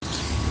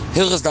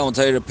Hilchos Talmud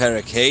Torah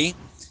Perek Hey.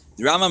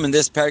 The Rambam in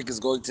this perek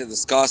is going to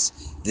discuss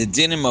the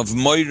dinim of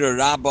Moira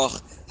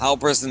Rabach, how a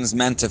person is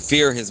meant to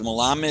fear his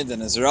Melamed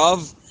and his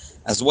Rav,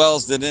 as well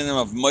as the dinim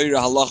of Moira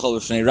Halacha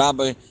L'Fnei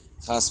Rabbi,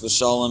 Chas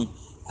V'Shalom,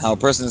 how a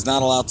person is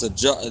not allowed to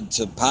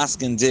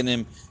paskin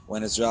dinim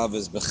when his Rav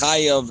is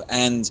B'chayav,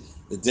 and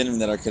the dinim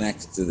that are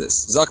connected to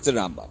this. Zakta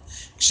Rambam.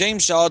 Kshem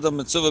Sha'adam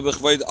Mitzvah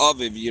B'chvoid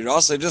Aviv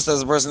Yirasa, just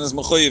as a person is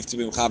Mechuyev to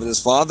be Mechav his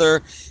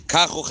father,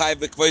 Kachu Chayiv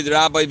B'chvoid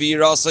Rabbi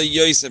V'Yirasa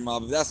Yosem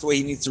Aviv. That's the way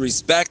he needs to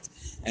respect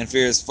and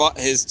fear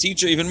his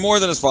teacher even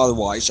more than his father.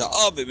 Why? Just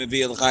in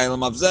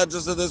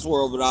this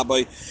world,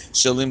 Rabbi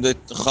Shalim the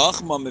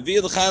Chachma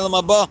Meviyah L'Chayim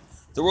Abba,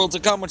 the world to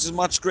come, which is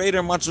much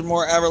greater, much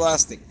more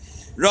everlasting.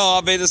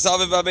 Rabbi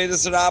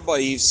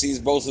he sees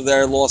both of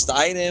their lost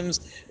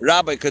items.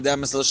 Rabbi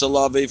Kademis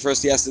L'Shalavi,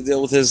 first he has to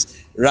deal with his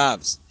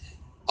Ravs.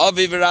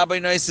 Aviv Rabbi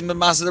Noisim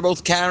B'Masa, they're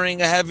both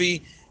carrying a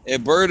heavy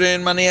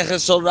burden.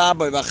 Maniachas Shal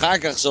Rabbi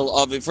V'Charkach Shal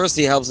Aviv, first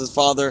he helps his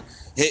father,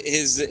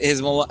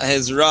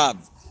 his Rav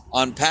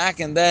unpack,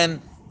 and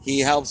then he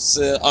helps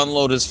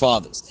unload his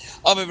father's.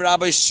 Aviv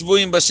Rabbi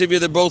Shvuim Bashivya,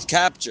 they're both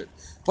captured.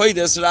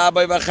 Poides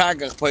Rabbi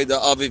V'Charkach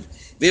Poida Aviv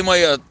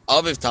V'Moya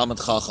Aviv Talmud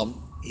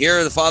Chacham.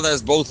 Here the father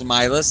has both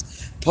milas.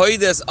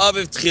 Poides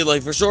Aviv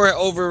Tchilai, for sure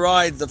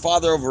overrides, the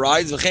father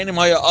overrides. V'chenim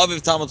Haya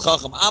Aviv Talmud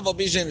Chacham. Aval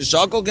Bishen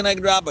Shakol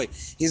Connect Rabbi.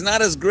 He's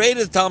not as great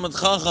as Talmud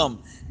Chacham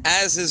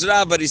as his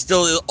Rab, but he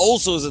still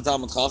also is a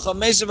Talmud Chacham.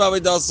 Meshav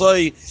Aviv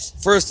Dasoi,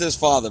 first his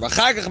father.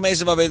 V'chakach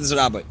Meshav Aviv is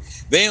Rabbi.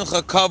 Ve'im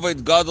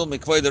Chakavod Gadol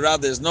Mikvoid the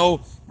Rab. There's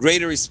no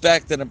greater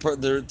respect than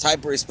the type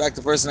of respect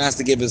a person has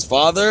to give his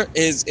father,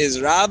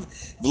 his Rab.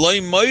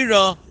 V'loi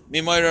Moira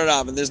Mi Moira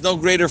Rab. And there's no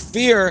greater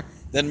fear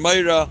than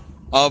Moira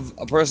of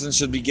a person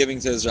should be giving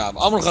to his Rav.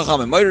 Amr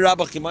Chachamim, Moira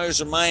Rabach Ki Moira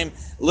Shemaim,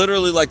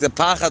 literally like the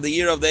Pacha, the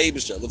year of the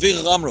Eibusha.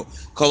 Lefichach Amru,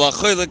 Kol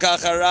Achoy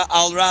Lekach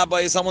Al Rabbi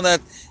is someone that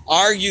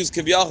argues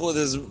Kiviyach with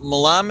his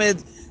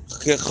Melamed,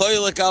 Kechoy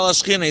Lekal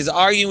Ashchina, he's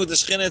arguing with the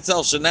Shchina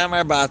itself.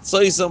 Shenamar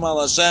Ba'atzoisom Al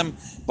Hashem,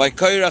 by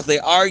Koirach, they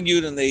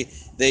argued and they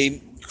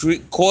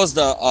caused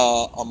a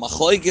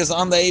machloikis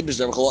on the Eibush.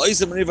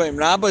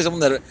 Someone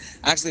that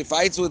actually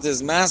fights with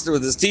his master,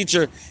 with his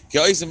teacher.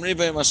 Anyone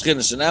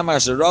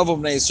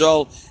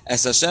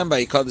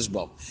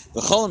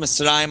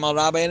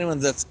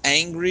that's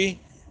angry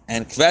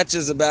and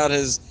kvetches about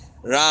his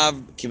Rav,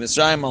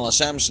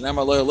 Moshe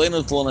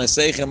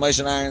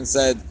and Aaron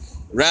said,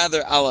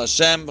 rather al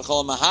Hashem.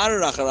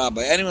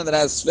 Anyone that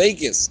has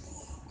fakis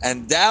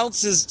and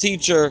doubts his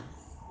teacher,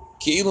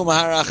 they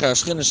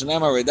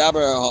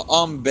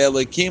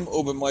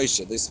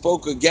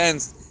spoke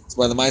against, it's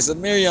by the Ma'aseh of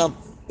Miriam,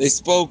 they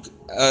spoke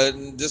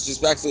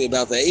disrespectfully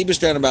about the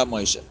Eibishter and about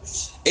Moshe.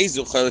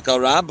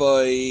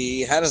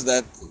 How does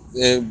that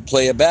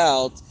play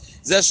about?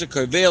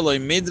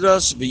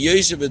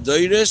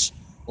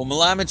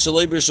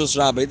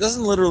 It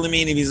doesn't literally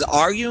mean if he's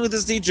arguing with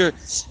his teacher,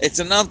 it's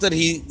enough that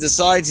he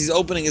decides he's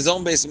opening his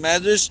own base of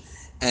medrash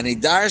and he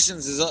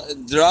darshans his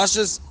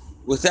drashas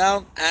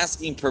without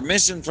asking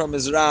permission from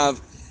his Rav.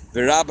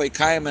 The Rabbi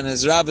Kaim, and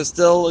his Rav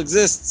still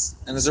exists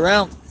and is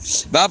around.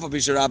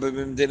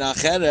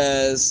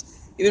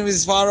 Even if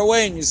he's far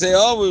away and you say,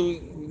 oh, we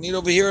need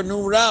over here a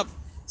new Rav,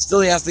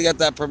 still he has to get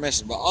that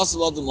permission. But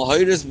also,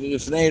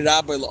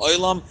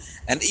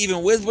 and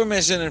even with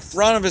permission in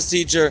front of his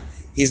teacher,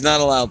 he's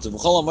not allowed to.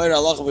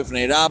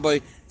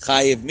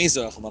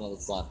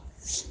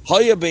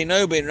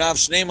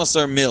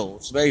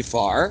 It's very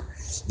far.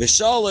 Then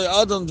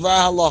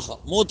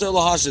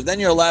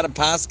you're allowed to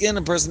pass in,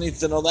 a person needs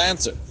to know the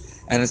answer.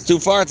 And it's too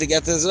far to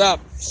get to his Rab.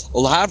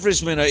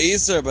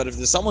 But if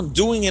there's someone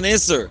doing an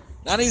Isser,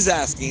 not he's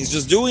asking, he's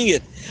just doing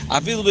it.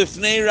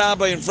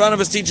 In front of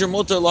his teacher,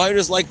 Mutter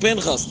Lahirus, like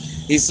Pinchas.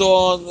 He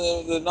saw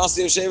the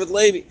Nasi of Shevet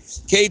Levi.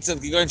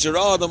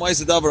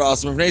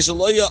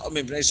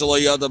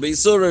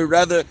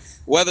 Rather,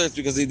 whether it's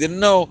because he didn't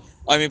know,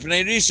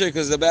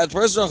 because the bad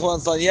person,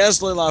 also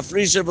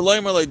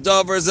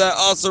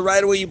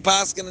right away you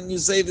pass and you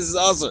say this is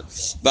also.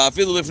 It's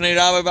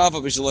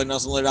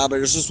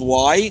just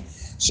why?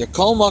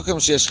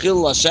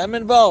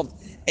 Involved.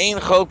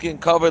 Ain't chokin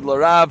covered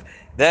l'Rav,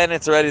 then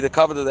it's already the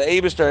cover of the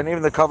Eibishter, and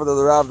even the cover of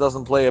the Rav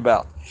doesn't play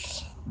about.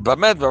 To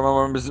make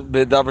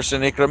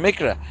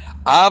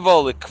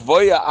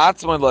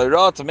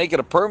it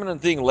a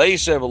permanent thing,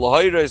 it's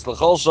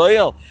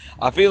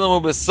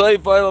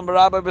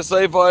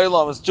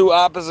two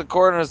opposite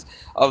corners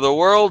of the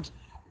world.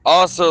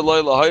 Also,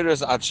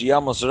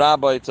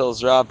 till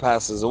his Rav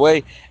passes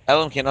away.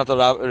 It's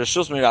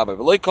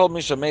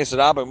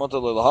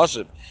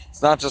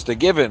not just a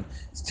given.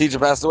 His teacher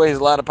passed away, he's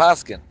allowed to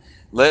paskin.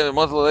 He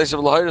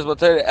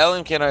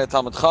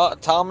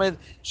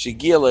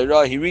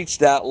reached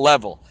that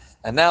level.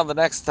 And now the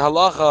next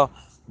halacha,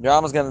 the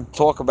Rambam is going to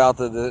talk about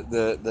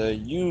the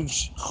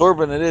huge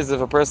churban it is if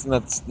a person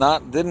that's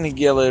didn't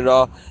higia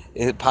leira,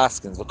 it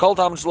paskins.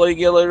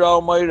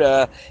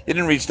 He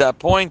didn't reach that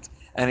point,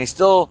 and he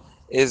still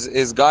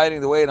is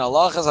guiding the way in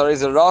halachas.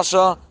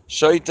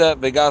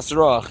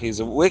 He's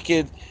a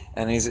wicked,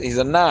 and he's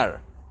a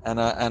nar. and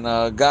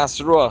a gas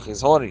ruach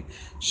is hori.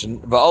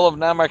 Va'olav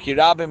namar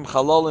kirabim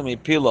chalolim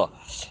ipila.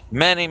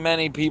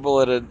 Many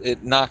people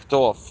it knocked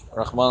off.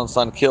 Rahman's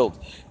son killed.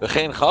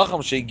 V'chein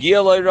chacham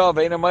shegia lo'irav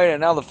ein amayra.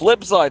 Now the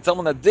flip side,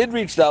 someone that did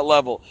reach that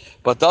level,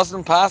 but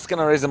doesn't paskin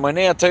or is a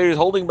manei Torah, is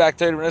holding back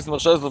Torah.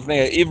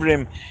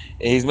 Ivrim,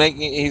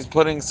 he's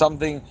putting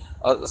something,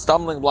 a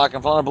stumbling block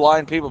in front of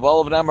blind people.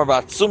 V'olav namar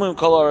v'atzumim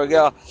kol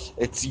haragah.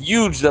 It's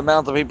huge the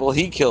amount of people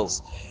he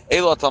kills.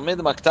 Elo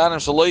talmidim aktanim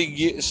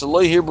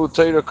shaloi hirbu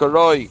Torah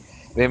karoi.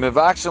 He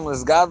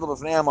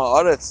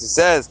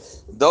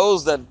says,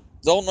 those that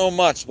don't know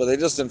much, but they're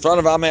just in front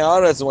of Amei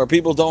Aretz, and where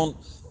people don't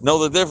know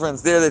the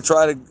difference, there they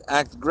try to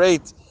act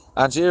great.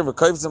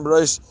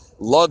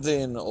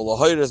 Lodin or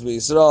Lahoiris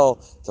Yisrael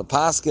to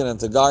paskin and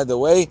to guide the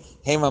way.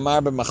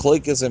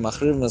 Because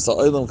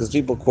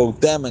people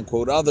quote them and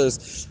quote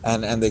others,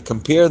 and they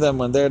compare them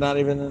when they're not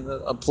even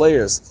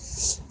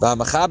players. They're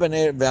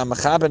ruining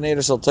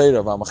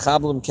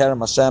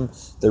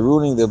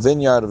the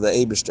vineyard of the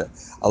Eibishter.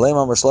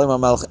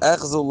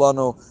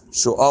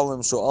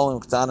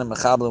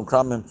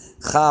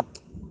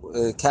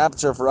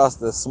 Capture for us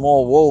the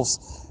small wolves,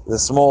 the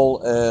small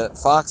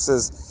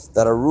foxes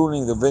that are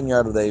ruining the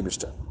vineyard of the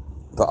Eibishter.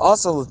 But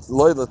also,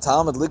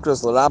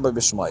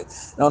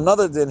 now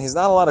another din, he's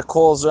not allowed to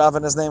call Rav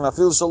in his name. I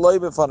feel shaloi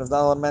b'fan, if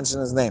not allowed to mention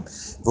his name.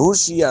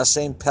 V'hushi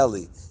Hashem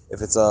Peli,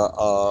 if it's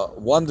a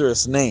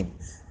wondrous name.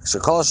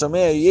 Everyone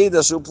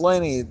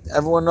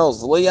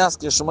knows. V'lo yask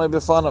Yeshmai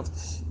b'fanav.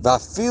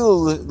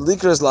 V'afil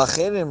likras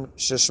lacherim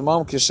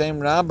sheshmam kishem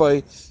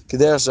rabbi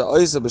k'der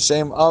she'oisa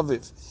b'shem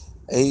aviv.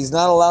 He's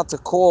not allowed to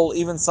call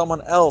even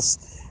someone else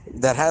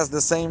that has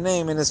the same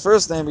name in his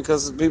first name,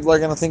 because people are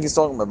going to think he's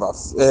talking about.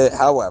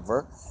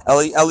 However,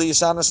 even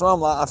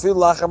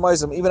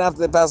after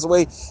they pass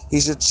away,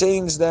 he should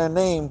change their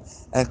name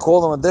and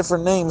call them a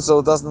different name, so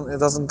he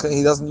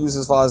doesn't use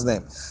his father's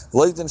name.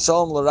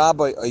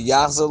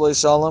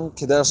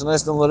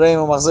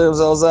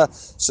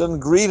 Shouldn't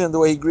greet him the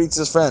way he greets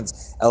his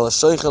friends.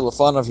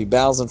 He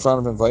bows in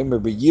front of him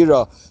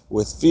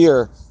with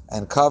fear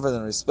and covered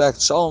in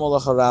respect. Shalom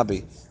alecha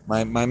Rabbi,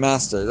 my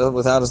master,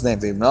 without his name.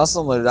 If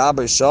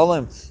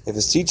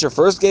his teacher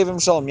first gave him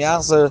Shalom,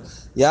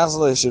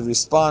 Yachzer should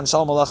respond,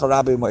 Shalom alecha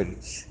Rabbi Moiri.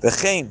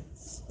 V'chein,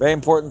 very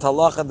important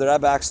halacha, the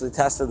Rebbe actually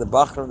tested the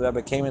Bachrim. The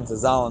Rebbe came into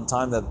Zal in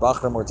time that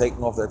Bachrim were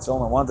taking off their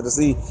tefillin and wanted to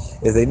see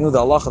if they knew the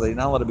halacha, they're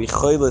not allowed to be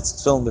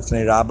choylitz tefillin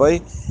b'fnei Rabbi.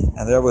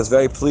 And the Rebbe was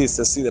very pleased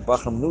to see that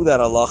Bachrim knew that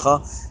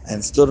halacha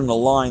and stood in a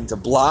line to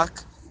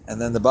block, and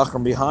then the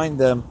Bachrim behind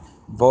them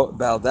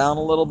bowed down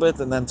a little bit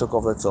and then took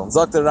off their tefillin.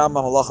 Zok the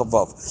Rambam halacha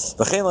vav.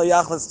 V'chein lo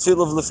yachlis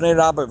tefillah l'fnei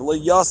Rabbi v'lo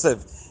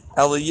yosef.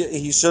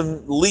 He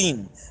shouldn't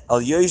lean. El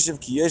Yoshev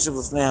ki Yoshev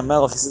l'fnei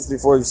HaMelech. He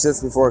sits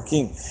before a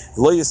king.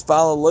 V'lo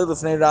yispala lo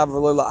l'fnei Rabbi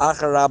v'lo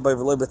la'achar Rabbi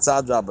v'lo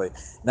b'tzad Rabbi.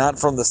 Not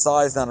from the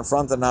sides, not in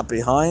front, and not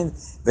behind.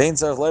 Vein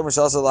tzarich lo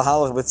mishasa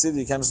l'halach b'tzid.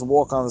 You can't just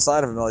walk on the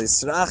side of him. El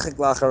yisrachik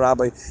la'achar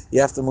Rabbi.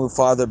 You have to move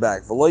farther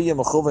back. V'lo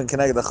yemechuven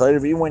connected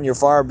l'chayriv. Even when you're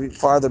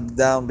farther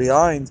down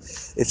behind,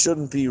 it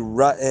shouldn't be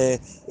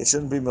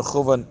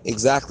mechuven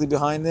exactly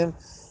behind him,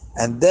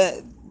 and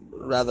then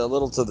rather a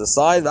little to the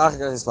side. Not to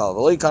go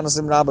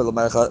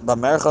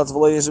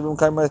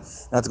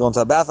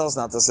into a bathhouse,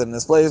 not to sit in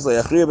his place,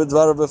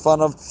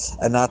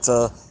 and not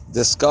to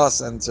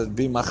discuss and to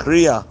be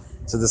machriya,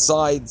 to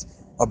decide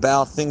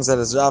about things that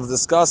his Rav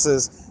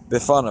discusses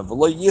b'fanav.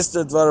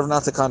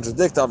 Not to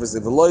contradict,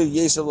 obviously.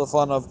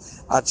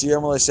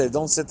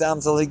 Don't sit down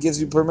until he gives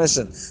you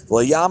permission.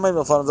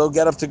 Don't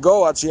get up to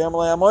go.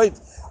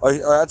 Or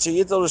you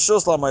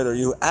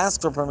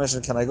ask for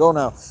permission, can I go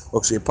now?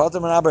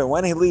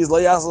 When he leaves,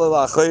 he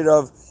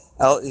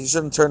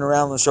shouldn't turn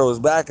around and show his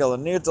back. He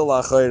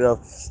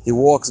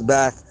walks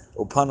back,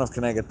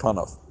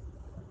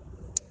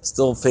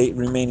 still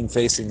remaining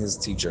facing his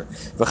teacher. He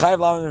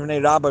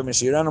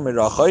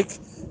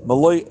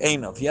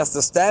has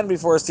to stand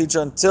before his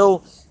teacher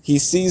until he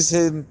sees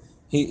him.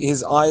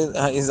 His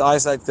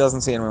eyesight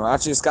doesn't see him anymore.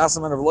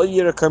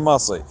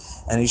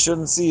 And he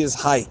shouldn't see his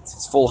height,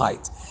 his full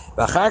height.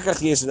 Then he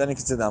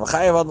can sit down.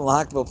 Special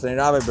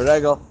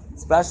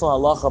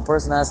halacha, a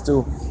person has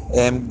to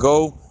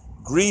go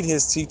greet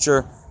his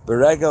teacher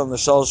beregel in the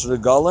shalosh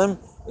regalim.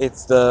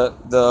 It's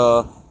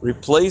the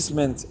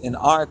replacement in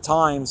our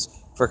times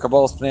for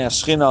Kabbalas Pnei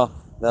Hashchina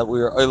that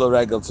we are oila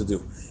regel to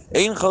do.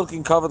 Ein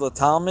cholkin kavod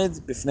l'talmid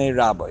b'fnei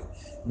Rabbi.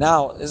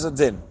 Now, is a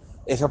din.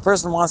 If a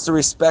person wants to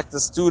respect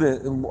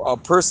a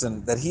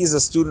person that he's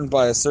a student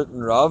by a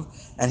certain Rav,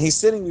 and he's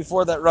sitting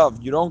before that Rav,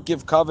 you don't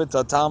give kavod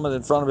to a Talmud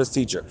in front of his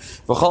teacher.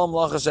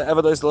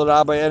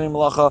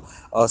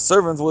 A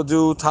servant will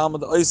do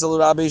Talmud oisel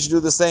Rabbi, he should do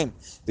the same.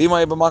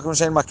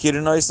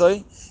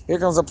 Here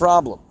comes a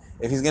problem.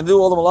 If he's going to do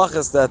all the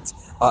malachas that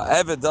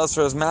Eved does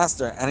for his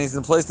master, and he's in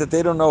a place that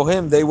they don't know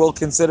him, they will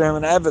consider him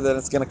an Eved, and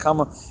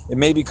it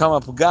may become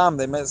a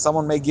pugam.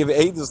 Someone may give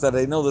edus that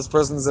they know this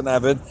person is an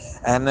Eved,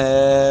 and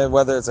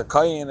whether it's a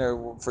kayin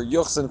or for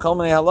yuchs and kol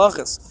minei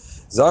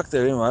halachas.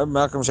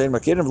 Malcolm Shane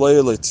Makirim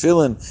loyal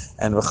tefillin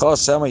and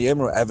v'chas shema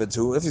yemru eved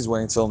too. If he's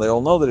wearing tefillin, they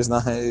all know that he's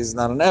not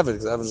an eved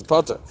because eved is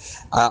potter.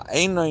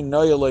 Einay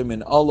noyaloi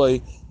min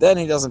aloi. Then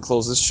he doesn't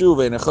close his shoe.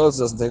 V'nechotz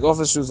doesn't take off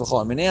his shoes.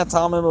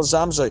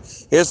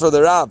 Here's for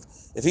the Rav.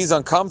 If he's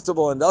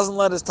uncomfortable and doesn't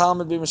let his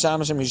Talmud be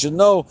Mishamashim, he should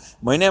know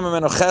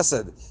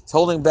he's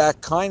holding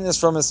back kindness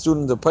from his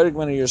student, the Perik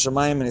Menu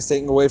Yerushalayim, and he's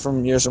taking away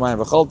from Yerushalayim.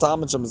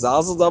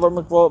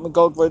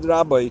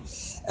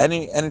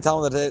 Any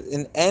Talmud that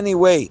in any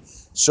way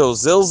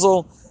shows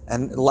zilzul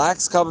and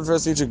lacks covenant for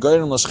his teacher,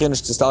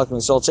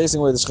 chasing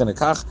away the shchina.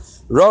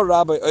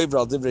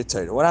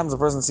 What happens if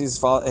a person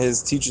sees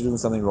his teacher doing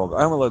something wrong?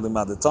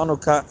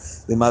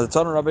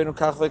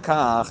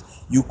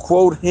 You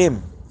quote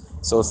him.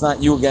 So it's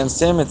not you against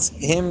him, it's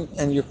him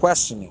and you're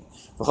questioning.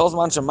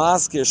 Anytime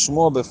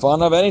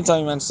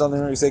you mention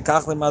something, you say,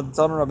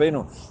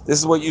 this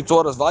is what you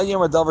taught us.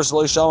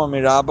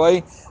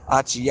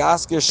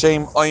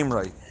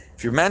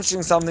 If you're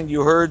mentioning something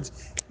you heard,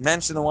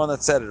 mention the one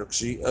that said it.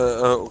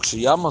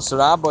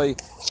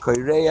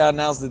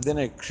 Now's the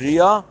dinner.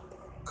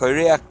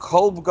 Kriya,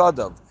 kol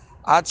b'gadav.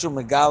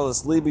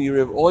 You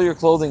remove all your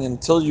clothing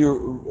until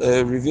you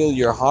reveal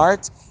your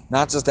heart,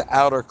 not just the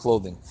outer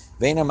clothing.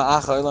 He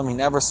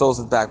never sews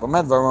it back. Which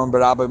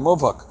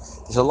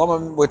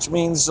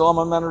means Rav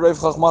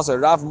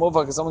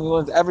Muvak is someone who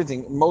learned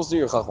everything, most of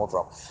your chachma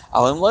from.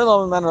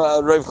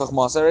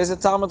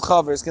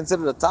 Is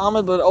considered a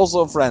Talmud, but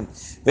also a friend.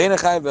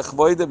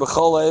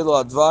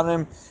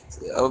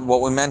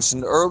 What we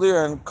mentioned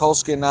earlier, and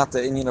kolshke not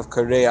the Indian of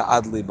Korea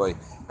adli boy.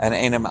 And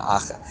Einem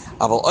Acha.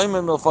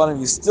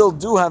 You still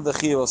do have the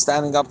chiyuv of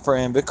standing up for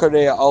him.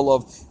 B'Korea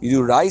olav, you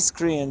do rice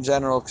kri in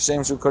general.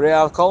 Kshem shu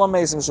Korea kol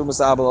hamesim shu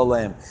misabel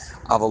aleim.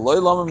 Aval loy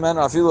lamen men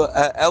afilu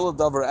ela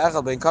davar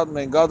echad ben kadm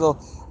ben gadol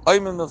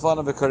oimim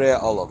milfana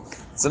b'Korea olav.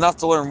 It's enough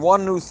to learn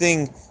one new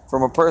thing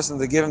from a person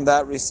to give him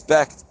that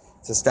respect,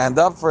 to stand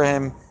up for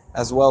him,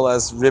 as well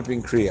as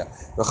ripping kriya.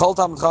 V'chol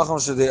tamid chacham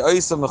shedei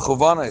oisam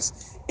mechuvanis.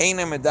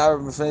 Even if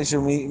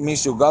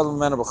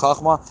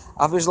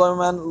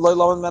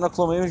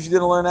you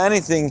didn't learn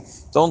anything,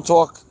 don't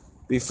talk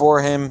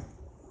before him.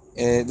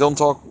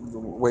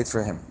 Wait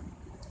for him.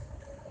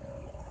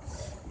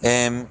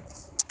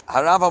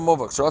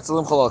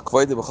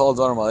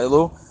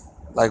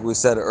 Like we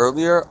said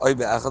earlier, so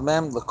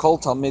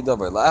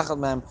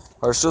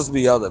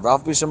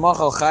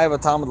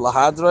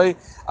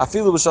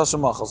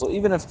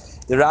even if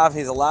the Rav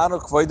is allowed to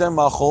kvoidei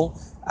machol,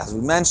 as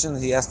we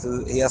mentioned, he has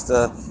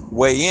to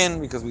weigh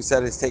in because we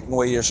said he's taking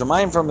away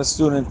Yerushalayim from his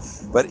student.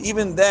 But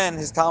even then,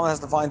 his Talmud has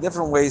to find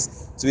different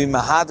ways to be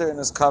mahader in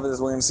his kavod, as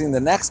we're going to see in the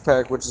next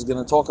parak, which is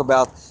going to talk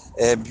about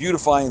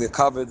beautifying the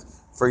kavod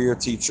for your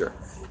teacher.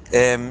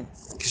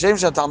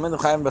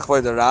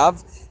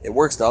 It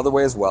works the other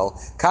way as well.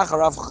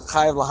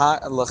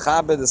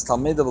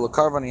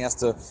 He has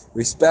to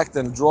respect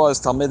and draw his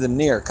talmidim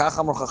near.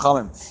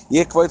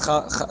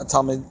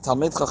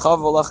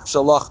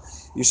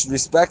 You should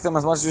respect them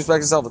as much as you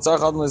respect yourself.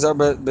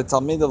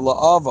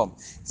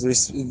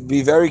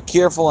 Be very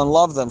careful and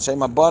love them.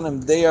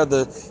 They are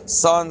the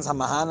sons.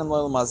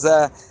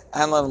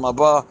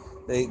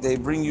 They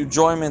bring you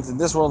enjoyment in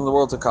this world and the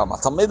world to come.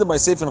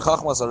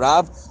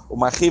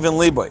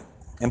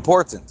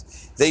 Important.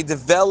 They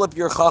develop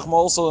your chachma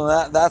also,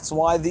 and that's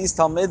why these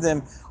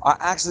talmidim are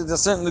actually to a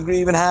certain degree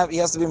he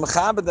has to be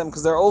mechabed them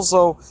because they're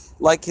also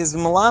like his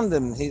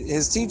melandim,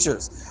 his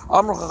teachers.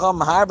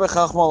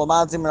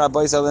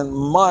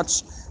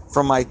 Much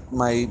from my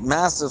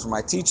masters, from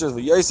my teachers,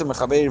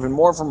 even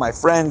more from my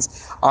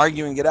friends,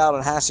 arguing it out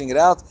and hashing it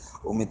out.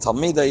 From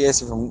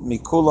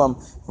mikulam,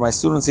 from my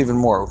students even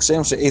more. Just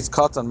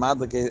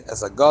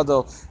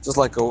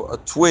like a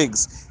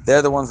twigs,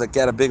 they're the ones that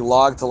get a big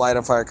log to light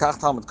on fire.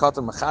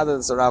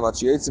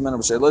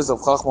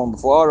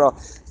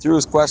 Through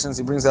his questions,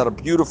 he brings out a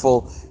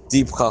beautiful,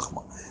 deep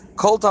chachma.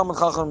 Kol Talmud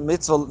Chacham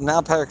mitzvah,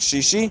 now parak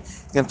shishi,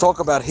 you can talk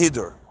about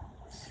hidur.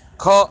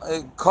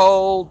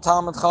 Kol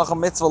Talmud Chacham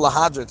mitzvah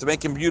lahadra, to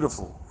make him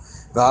beautiful.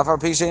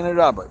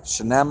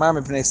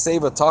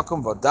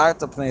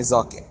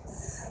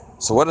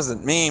 So what does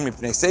it mean?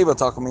 Means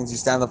you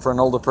stand up for an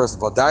older person.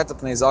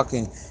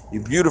 You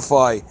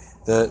beautify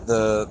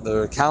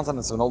the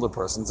countenance of an older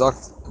person. The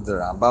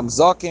Rambam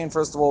Zaken,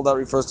 first of all, that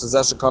refers to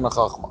Zeshakana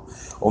Chachma.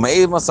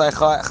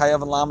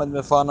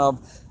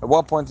 At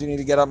what point do you need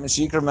to get up? This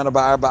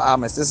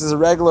is a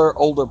regular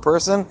older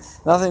person,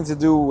 nothing to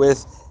do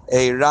with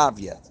a Rav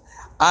yet.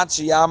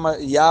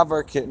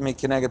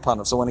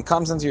 So when he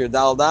comes into your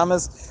Dal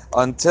Damas,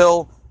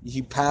 until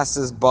he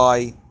passes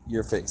by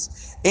your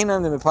face. In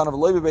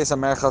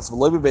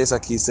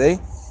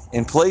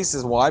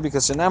places, why?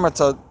 Because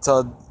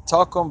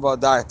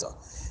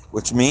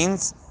which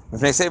means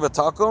it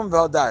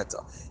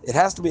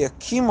has to be a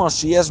kima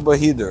sheyesh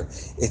bahidur.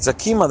 It's a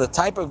kima, the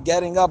type of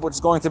getting up which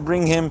is going to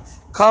bring him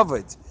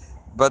covered.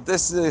 But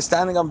this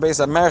standing on base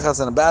at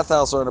merchas in a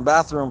bathhouse or in a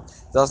bathroom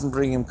doesn't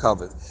bring him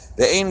covered.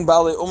 The ein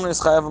bali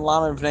umnis chayav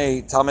lamed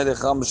bnei talmidei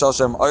chacham b'shal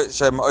shem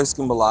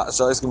oiskim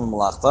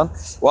b'malachtan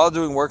while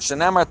doing work.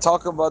 Shenamar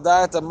talk about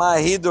that ma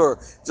hidur,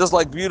 just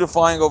like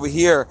beautifying over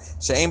here.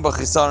 She'ein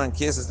b'chisar and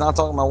kiss. It's not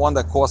talking about one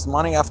that costs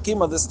money.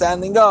 Afkima, the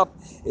standing up,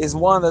 is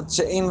one that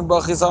she'ein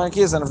b'chisar and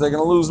kiss, and if they're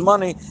going to lose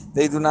money,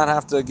 they do not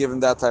have to give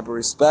him that type of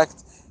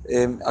respect.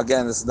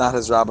 Again, this is not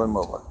his rabbi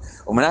mullah.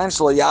 What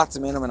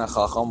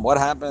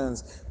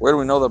happens? Where do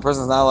we know the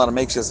person is not allowed to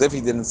make shas if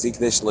he didn't seek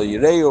this? You should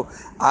fear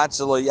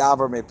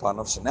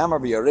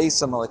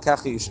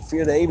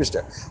the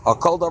Eibishter.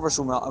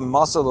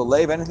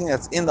 Anything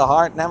that's in the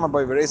heart,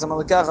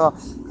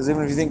 because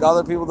even if you think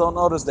other people don't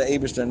notice, the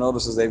Eibishter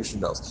notices. The Eibishter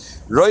knows.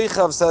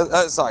 Roichav says,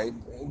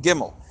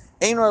 Gimel.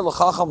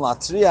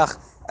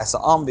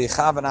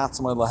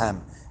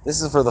 This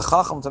is for the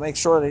Chacham to make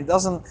sure that he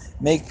doesn't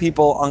make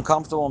people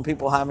uncomfortable and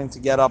people having to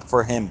get up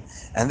for him.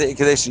 And go in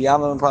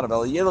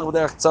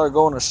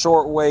a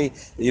short way,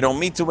 that you don't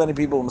meet too many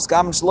people.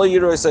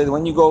 Say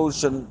when you go,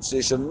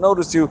 they should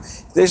notice you.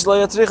 They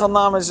should be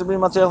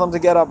to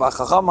get up.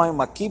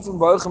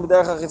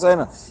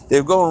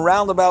 They're going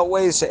roundabout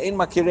ways.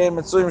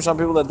 Some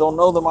people that don't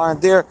know them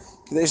aren't there.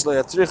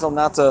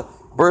 Not to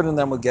burden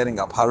them with getting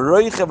up.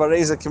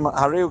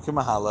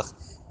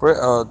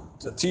 The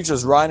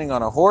teacher's riding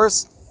on a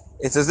horse.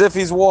 It's as if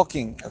he's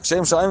walking. Just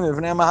as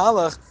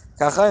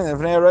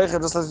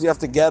you have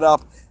to get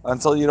up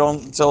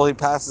until he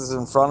passes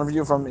in front of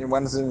you from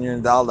when it's in your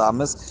Dal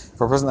Damas.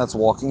 For a person that's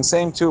walking,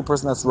 same to a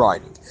person that's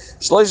riding.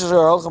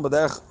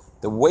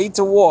 The way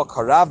to walk,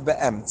 harav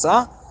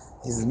be'emtza,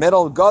 he's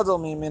middle gadol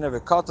mi'mina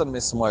v'katan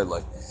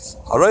mismoiloi.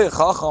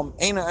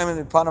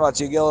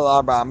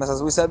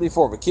 As we said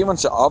before,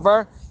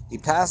 he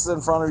passes in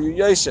front of you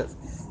yeshiv.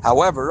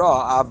 However,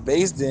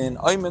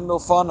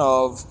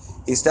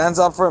 he stands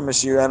up for him. As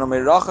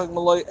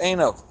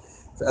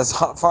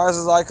far as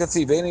his eye could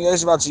see.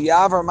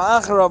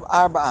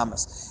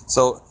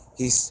 So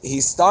he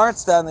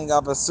starts standing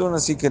up as soon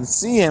as he can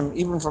see him,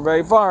 even from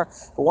very far.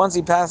 But once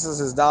he passes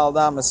his Dal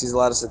Damas, he's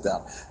allowed to sit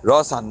down.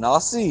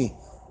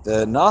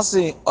 The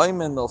Nasi,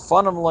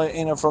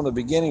 from the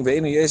beginning,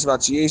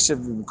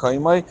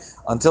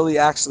 until he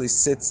actually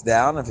sits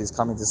down, if he's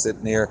coming to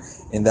sit near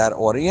in that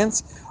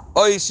audience.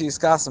 Or he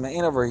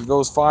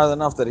goes far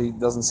enough that he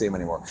doesn't see him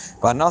anymore.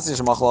 So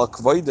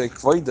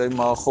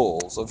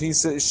if he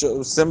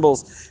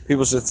symbols,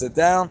 people should sit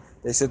down.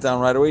 They sit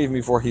down right away even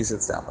before he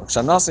sits down.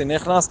 So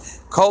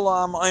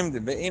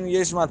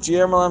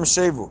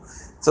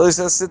he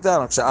says, sit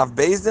down.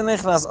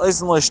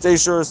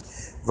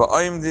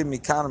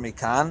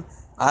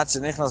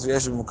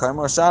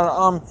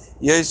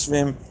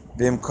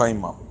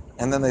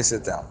 And then they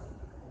sit down.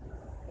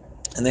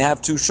 And they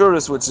have two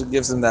shuras, which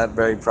gives them that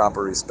very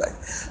proper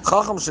respect.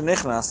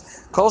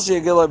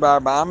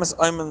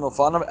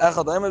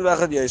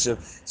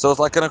 So it's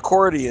like an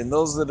accordion.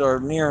 Those that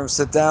are near him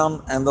sit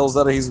down, and those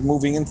that he's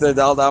moving into their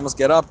Dal Damas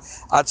get up.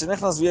 Until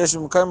he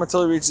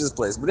reaches his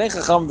place.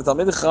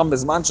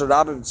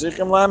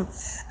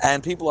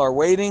 And people are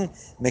waiting.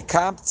 They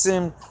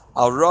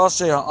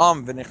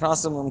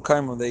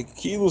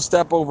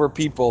step over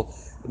people,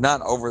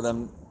 not over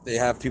them. They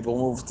have people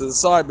move to the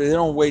side, but they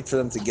don't wait for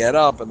them to get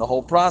up. And the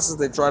whole process,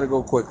 they try to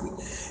go quickly.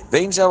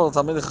 They shouldn't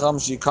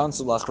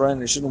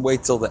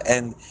wait till the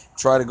end.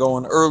 Try to go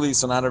in early,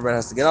 so not everybody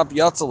has to get up.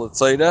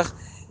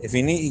 If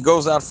he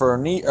goes out for a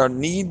need,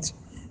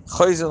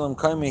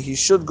 he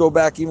should go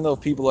back even though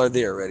people are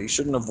there already. He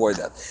shouldn't avoid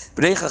that.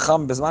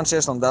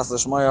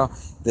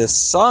 The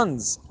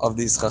sons of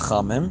these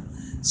chachamim,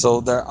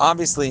 so they're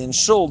obviously in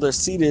shul, they're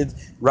seated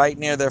right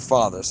near their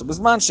father. So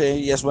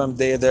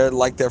they're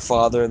like their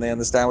father and they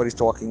understand what he's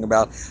talking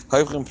about.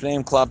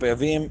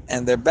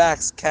 And their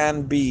backs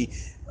can be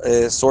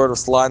sort of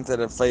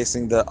slanted and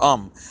facing the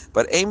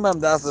But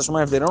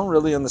if they don't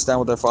really understand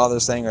what their father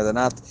is saying or they're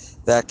not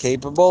that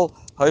capable,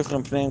 they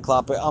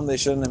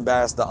shouldn't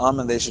embarrass the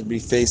and they should be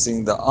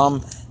facing the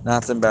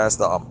not to embarrass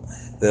the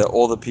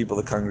all the people,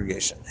 the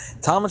congregation.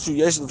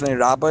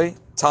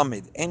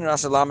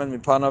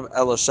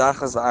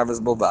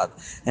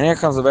 And here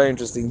comes a very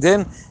interesting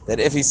din, that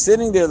if he's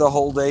sitting there the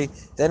whole day,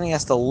 then he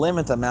has to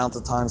limit the amount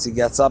of times he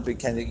gets up. You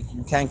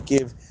can't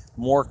give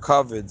more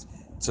coverage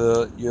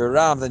to your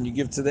Rav than you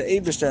give to the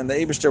Eibishter, and the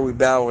Eibishter we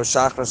bow with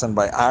Shachris and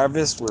by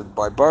Arvis,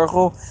 by Baruch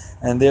Hu,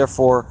 and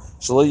therefore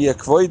Shaliya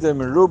Kvoida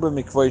Meruba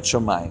Mikvoid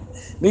Shomayim.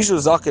 Mishu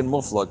Zakin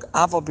Muflag,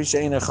 Afal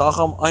Pishain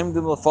Chacham, I'm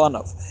the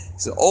Lefanav.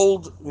 He's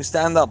old, we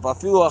stand up.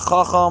 Afilu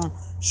Chacham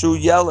Shu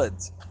Yeled.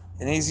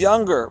 And he's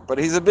younger, but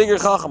he's a bigger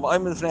chacham. You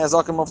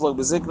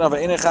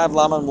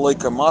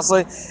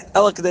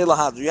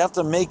have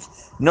to make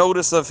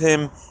notice of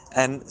him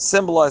and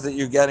symbolize that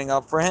you're getting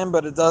up for him,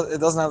 but it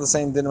doesn't have the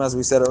same dinim as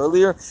we said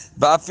earlier.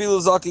 That's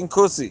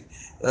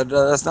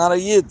not a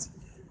yid.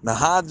 You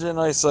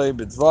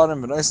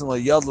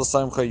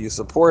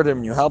support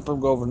him, you help him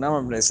go over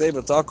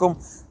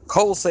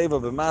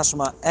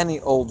any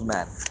old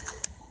man.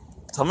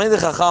 Talmidei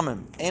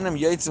Chachamim, Einam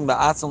Yotzim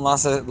Ba'atzim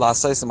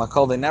L'Asaysim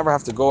Hakol. They never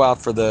have to go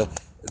out for the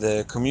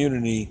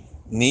community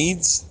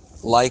needs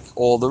like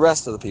all the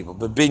rest of the people.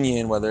 But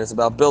binyan, whether it's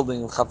about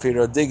building,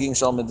 chafira, digging,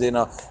 shal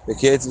medina, the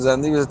kids,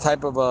 and these was a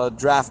type of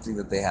drafting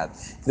that they had.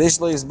 They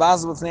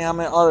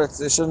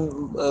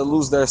shouldn't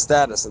lose their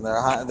status and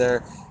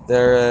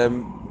their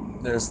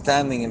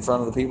standing in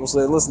front of the people, so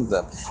they listen to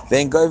them. They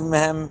ain't give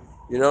mehem.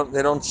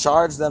 They don't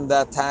charge them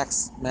that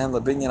tax, man.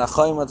 Lebinyan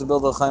achayim to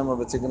build a chayim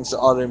v'tikkun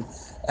sha'arim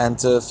and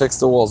to fix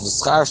the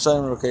walls.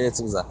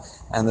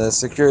 And the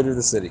security of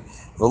the city.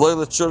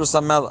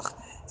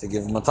 To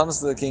give matanas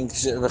to the king.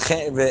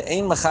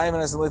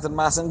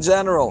 In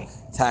general,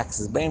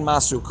 taxes. Bein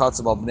masru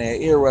katzav al bnei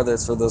ha'ir, whether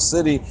it's for the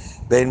city.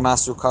 Bein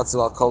masru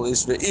katzav al kol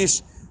ish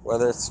ve'ish,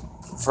 whether it's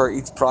for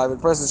each private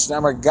person.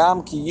 Shnamar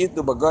gam ki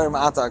yitu bagoyim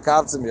ata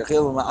akavtzim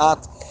yachil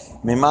ma'at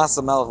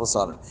mimasa melech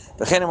v'sadim.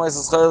 B'chein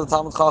moises chayil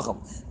talmid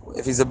chacham.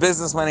 If he's a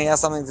businessman, he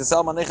has something to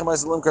sell. He's the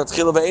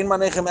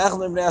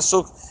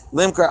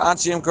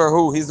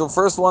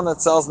first one that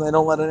sells, and they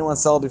don't let anyone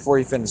sell before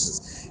he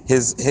finishes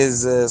his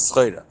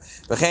schleira.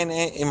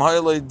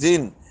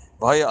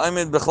 There's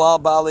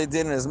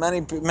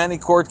many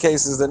court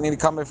cases that need to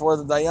come before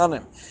the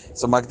dayanim.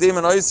 So Makdim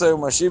and Oisay,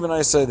 Mashiv and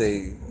Oisay,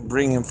 they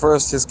bring him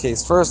first, his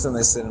case first, and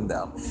they sit him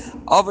down.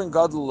 Oven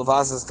Gadol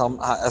Levas as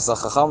a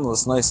Chacham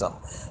L'Snoisam.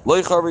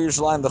 Loi Churban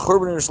Yerushalayim. The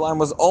Churban Yerushalayim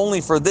was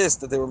only for this,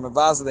 that they were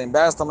mevazah, they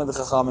embarrassed Talmid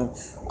Chachamim.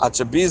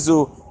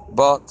 Achabizu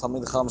but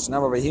Talmid Chacham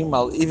Shnamar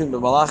V'Himal, even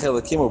b'Malachi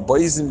Elakim,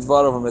 Boizim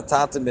Dvarav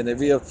Metatim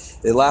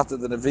B'Neviyav. They laughed at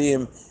the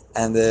Neviim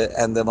and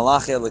the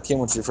Malachi Elakim,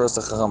 which refers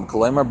to Chacham.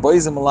 Kolaymer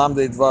Boizim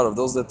Malamdei Dvarav,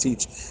 those that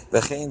teach.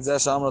 V'chein Zeh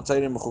Shamro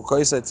Teirim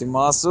Chukoisei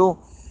Timasu.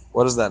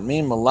 What does that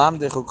mean? Malam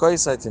de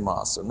chukoisai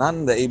timasu. Not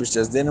in the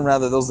Eibishter's dinim,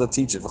 rather those that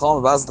teach it. V'chol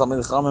mevazah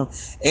Talmid Chachamim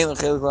ein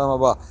l'chelik l'am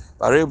haba.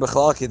 Bariu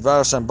b'chalal ki dvar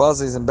Hashem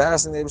bazi is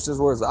embarrassing the Eibishter's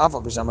words.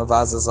 V'afal b'shem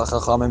mevazah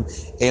Chachamim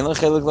ein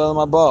l'chelik l'am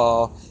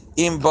haba.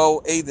 Im bo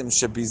edim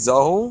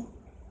shebizahu.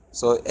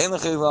 So ein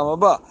l'chelik l'am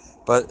haba.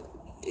 But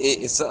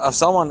if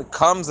someone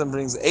comes and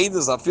brings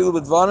edus afilu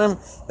b'dvarim,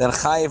 then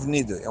chayiv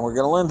nidu. And we're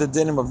going to learn the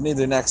dinim of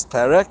nidu next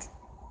parak.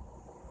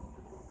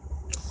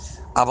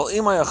 Aval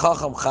imay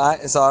chacham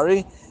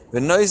sorry.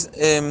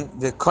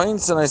 The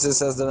coincidence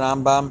says the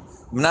Rambam,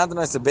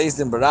 the based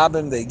in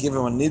Barabim, they give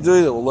him a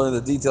nidui. We'll learn the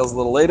details a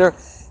little later.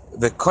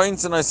 The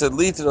coincidence said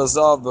liter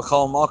azav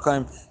b'chol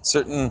makayim,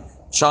 certain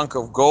chunk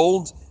of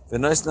gold. The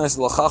nice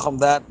l'chacham,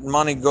 that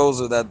money goes,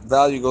 or that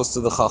value goes to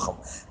the chacham.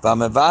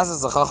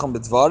 V'amevazes the chacham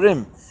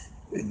b'dvarim,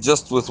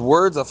 just with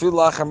words. I feel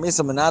lachar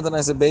misa menada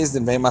nice based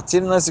in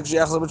ve'matir nice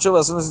k'shiyachas b'tshuva.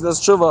 As soon as he does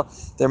tshuva,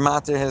 their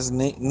matir has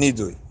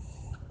nidui.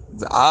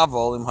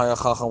 Until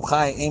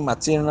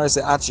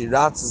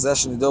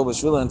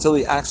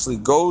he actually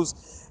goes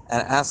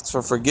and asks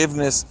for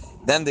forgiveness,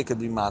 then they could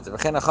be matir.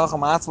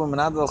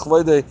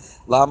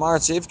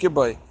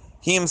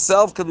 He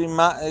himself could be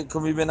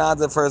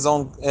benada for his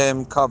own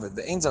covet.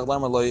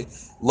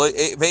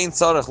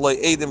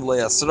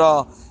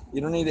 You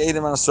don't need edim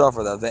and asra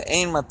for that. The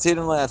ain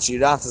matirin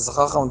le'achirat is a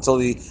chacham until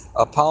he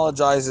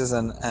apologizes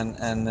and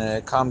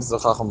calms the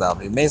chacham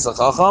down. He makes a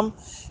chacham.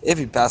 If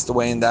he passed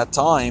away in that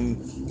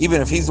time, even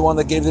if he's the one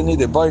that gave the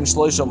nidui, bayin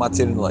shloisha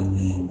matirin le.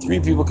 3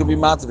 people could be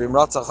matir.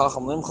 V'imratza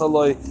chacham limcha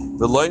loy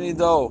v'loy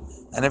nido.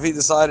 And if he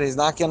decided he's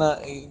not gonna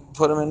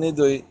put him in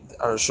nidui,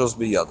 or shos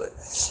biyadei.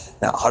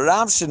 Now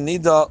harav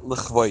shenida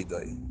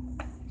l'chvoidei.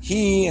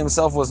 He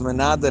himself was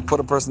menad. Put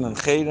a person in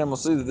chayrim. We'll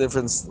see the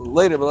difference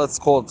later, but let's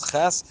call it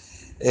ches.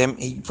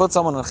 He put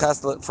someone in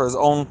ches for his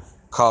own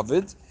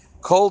kavod.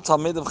 Kol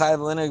talmid of chayav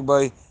l'neg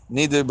by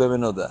nidu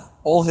b'menuda.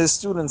 All his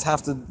students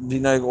have to be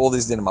knowing all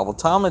these dinim. But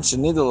talmid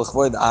shenidu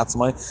l'chvoid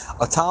atzmai,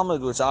 a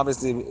talmid which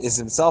obviously is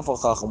himself a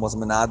chacham, was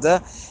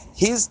menada.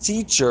 His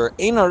teacher,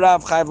 ein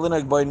rav chayav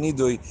l'neg by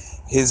nidu.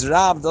 His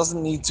rab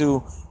doesn't need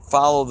to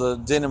follow the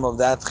dinim of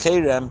that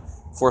cherem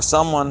for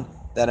someone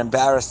that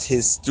embarrassed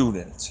his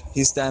student.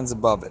 He stands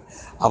above it.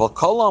 The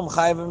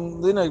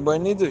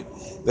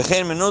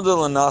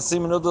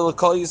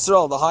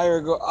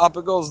higher up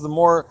it goes, the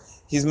more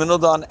he's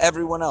menuda on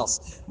everyone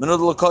else.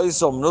 Menuda l'kol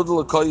Yisrael, menuda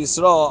l'kol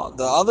Yisrael.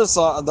 The other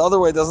side, the other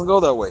way doesn't go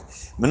that way.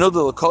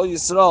 Menuda l'kol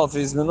Yisrael. If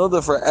he's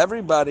menuda for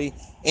everybody,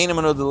 ain't a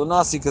menuda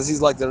l'nasi, because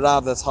he's like the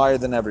Rav that's higher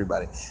than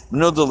everybody.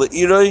 Menuda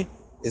l'iroi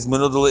is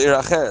menuda l'ir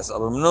acheres. But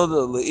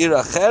menuda l'ir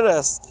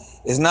acheres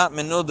is not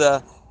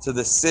menuda to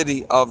the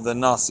city of the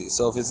Nasi.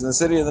 So if it's in the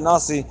city of the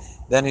Nasi,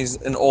 then he's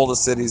in all the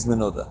cities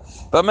menuda.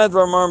 But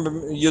medvar mar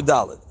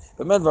yudalit.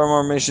 But medvar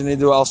mar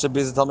mishnidu al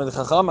shabiz talmid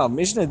chacham al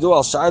mishnidu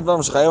al sha'ad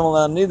vam shchayim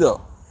al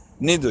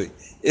nidui.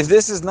 If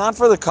this is not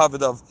for the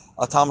covet of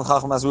a talmid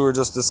chacham, as we were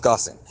just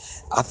discussing,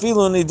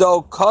 afilu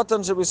nido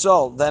katan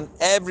shabishol, then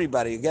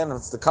everybody, again, if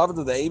it's the covet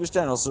of the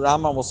Eibishter, and also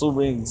Rambam will soon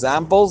bring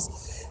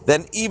examples,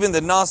 then even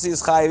the Nasi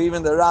is chayiv,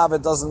 even the Rav,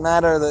 it doesn't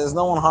matter. There's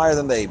no one higher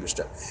than the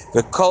Eibishter.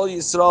 The kol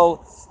Yisrael,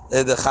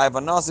 the chayv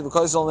anasi,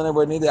 because all the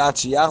neighbor need the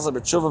achi yachza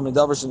b'tshuva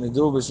midavar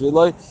shenidu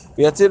b'shviloi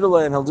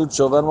v'yatiruloi, and he'll do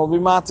tshuva and will be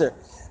matir.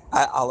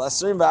 Al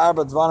asrim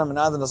v'arba dvarim and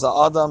adan as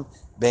adam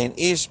Bein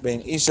ish,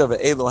 bein isha,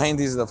 ve'elohein.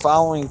 These are the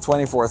following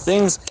 24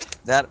 things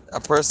that a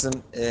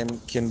person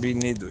can be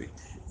nidui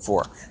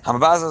for.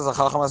 Hamavaz is a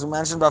chacham, as we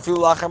mentioned, but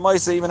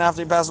even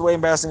after he passed away,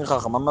 embarrassing a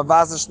chacham.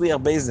 Hamavaz is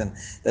shliach bezdin,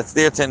 that's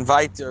there to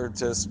invite or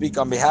to speak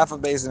on behalf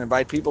of bezdin,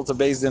 invite people to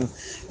bezdin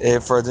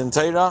for din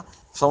Torah.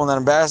 Someone that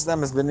embarrassed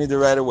them has been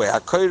nidui right away.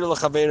 Hakoyr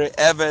lechaveri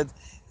eved,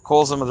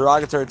 calls him a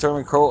derogatory term,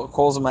 and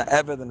calls him an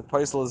eved, and the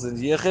posel is in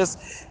yichis.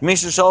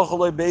 Misha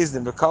shalchaloi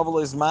bezdin,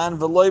 v'kaval is man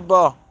v'loi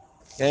ba.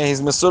 Okay,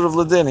 he's Mesur of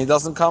Ladin. He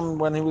doesn't come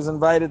when he was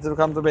invited to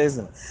come to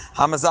Bezdin.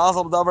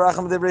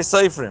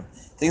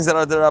 Things that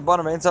are the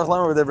Rabbanim, ain't Tzach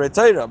Lemer with Divrei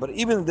Torah. But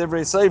even the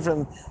Divrei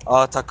Seifrim,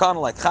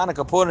 Takana, like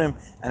Chanukah Purim,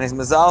 and his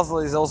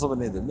Mezalzel, he's also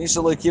Benidin.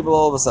 Mishaloi Kibel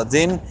all of a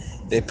Sadin.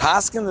 They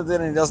pass him the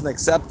din and he doesn't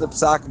accept the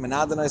psak.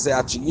 Menadonai say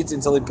Achiyit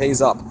until he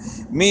pays up.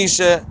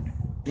 Misha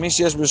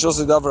Yesh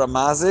B'Shosi Davar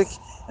Mazik,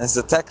 and it's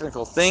a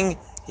technical thing.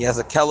 He has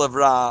a Kelev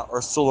Ra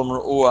or Sulam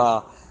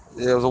Ru'ah.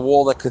 There's a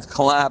wall that could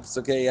collapse.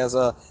 Okay, he has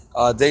a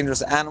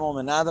dangerous animal.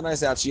 Menadonai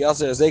say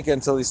Achiyasa Ezeka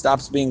until he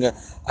stops being a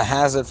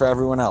hazard for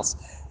everyone else,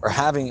 or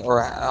having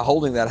or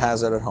holding that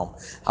hazard at home.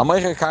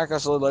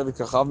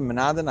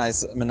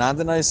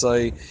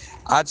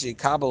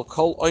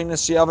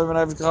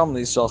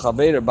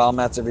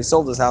 He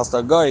sold his house to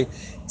a guy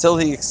till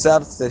he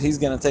accepts that he's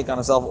going to take on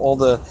himself all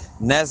the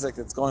nezek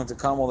that's going to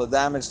come, all the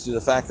damage to the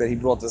fact that he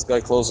brought this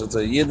guy closer to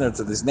Yidden or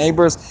to his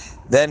neighbors.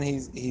 Then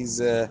he's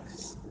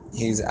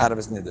out of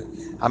his nidr.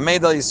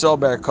 Hamed al Yisrael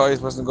Be'arkoy, this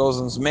person goes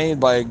and is made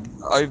by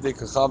Oivdei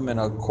Kachavim in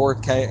a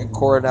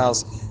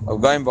courthouse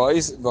of Goyim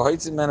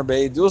V'hoitzim Men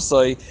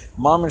Be'edusai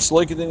Mamish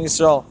Loikidin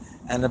Yisrael,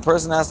 and the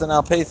person has to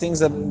now pay things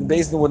that the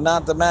Beis Din would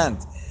not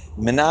demand.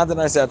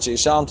 Menadonai Sat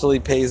Sheishal until he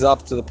pays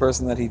up to the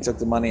person that he took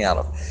the money out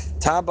of.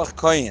 Tabach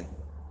Koyin.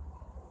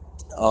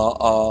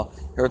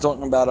 Here we're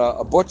talking about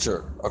a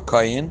butcher, a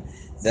Koyin,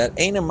 that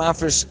ain't a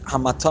mafresh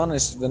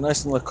hamatanish the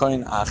notion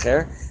lekoyin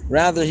acher.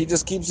 Rather, he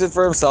just keeps it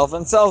for himself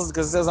and sells it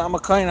because he says, "I'm a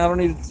koyin. I don't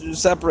need to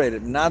separate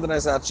it." We're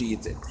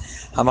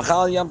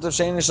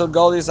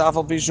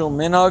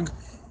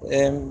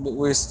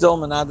still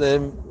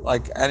menadim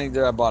like any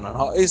derabanan.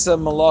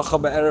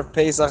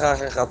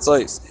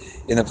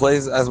 In a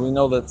place as we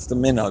know that's the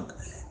minhag,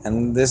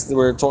 and this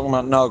we're talking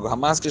about nog.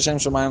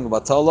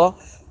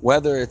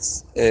 Whether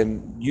it's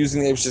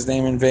using the Eibshter's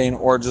name in vain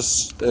or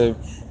just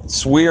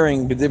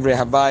swearing b'divrei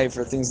havai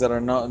for things that are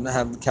not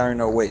carry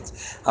no weight.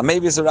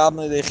 Maybe it's a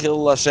rabbi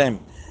dechil Hashem.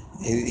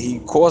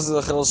 He causes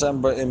a chil Hashem,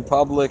 but in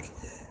public.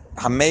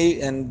 Hamei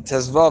and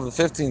Tezvav, the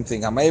 15th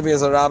thing. Maybe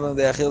is a rabbi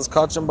dechil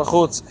kachem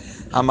b'chutz.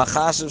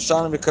 Hamachashiv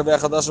shanim v'kaveh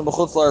chadashim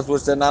b'chutz la'aretz,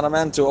 which they're not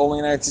meant to, only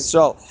in Eretz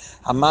Yisrael.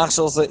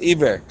 Hamachshel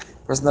se'iver,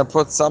 person that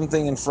puts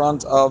something in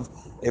front of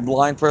a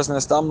blind person,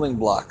 a stumbling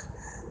block.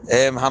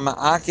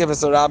 Hama'akev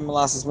is a rabbi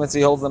melasses mitzvah,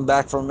 he holds them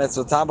back from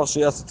mitzvah. Tabach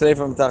shiyas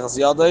treifim mitachas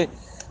yadei,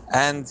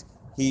 and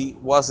he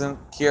wasn't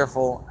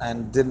careful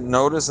and didn't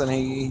notice, and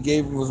he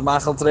was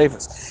machal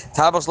treifus.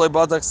 Tabach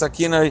leibadak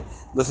sakinai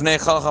lifnei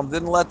chacham,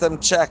 didn't let them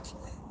check.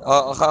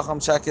 Chacham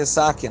check his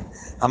sakin.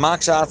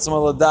 Hamaksha atzma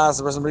ladas,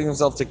 the person brings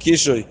himself to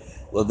kishui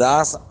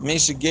ladas.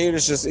 Misha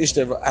geirishis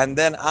ishter, and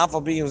then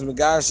afal being was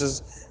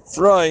megarishis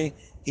froi.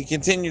 He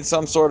continued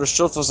some sort of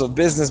shutfus of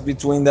business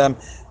between them.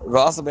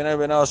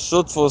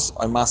 Shutfus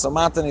or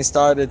masamatan. He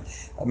started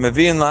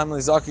meviin lahem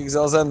lizaki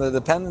gzelzen. They're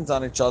dependent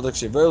on each other.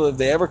 If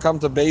they ever come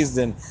to Beis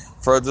Din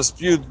for a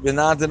dispute,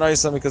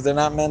 because they're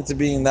not meant to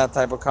be in that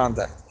type of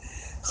contact.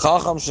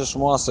 Chacham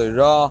sheshmoa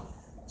seira.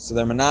 So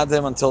they're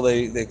menadim until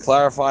they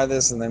clarify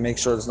this and they make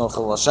sure there's no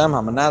chil Hashem.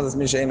 Hamanad is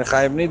misha ein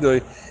chayiv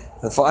nidui.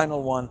 The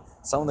final one,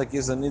 someone that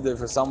gives a nidui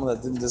for someone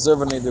that didn't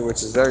deserve a nidui,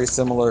 which is very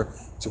similar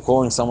to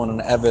calling someone an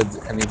eved,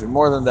 and even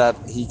more than that,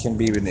 he can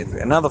be nidui.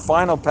 And now the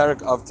final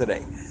parak of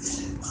today.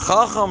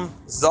 Chacham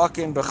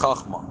zakin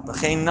b'chachma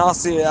b'chein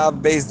nasi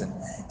av Beis Din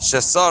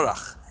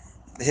shesarach.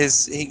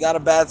 He got a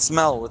bad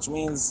smell, which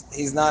means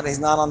he's not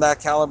on that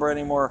caliber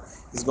anymore.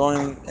 He's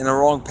going in the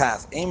wrong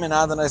path. You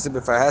never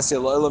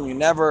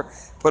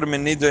put him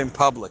in nidui in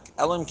public.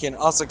 Elam kin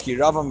asaki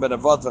ravam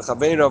benavot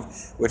v'chaveirov,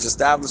 which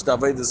established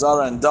avodah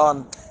zara and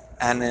done,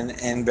 and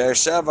in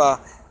Beersheba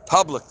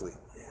publicly.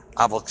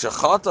 Aval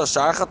kshachata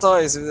sharchata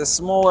is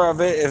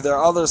if there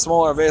are other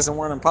smaller aveis and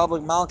weren't in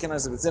public. Malkin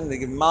as if it's in, they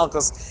give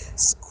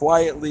malchus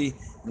quietly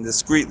and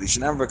discreetly.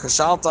 Shenever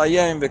kashalta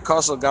yem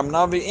v'kashal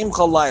gamnavi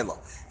imcha laila.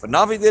 But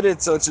Navi did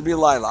it, so it should be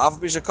Laila.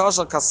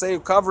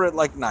 Cover it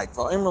like night.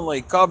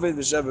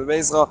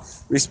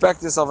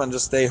 Respect yourself and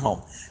just stay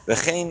home.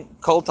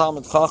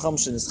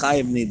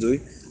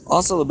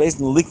 Also, the base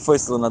in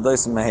Likfois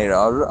Lanadais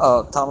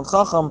Mehera. Talmud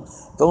Chacham,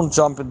 don't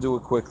jump and do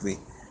it quickly.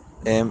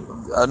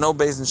 No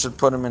basin should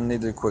put him in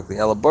neither quickly.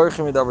 They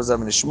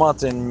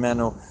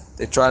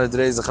try to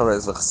raise the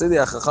Charez.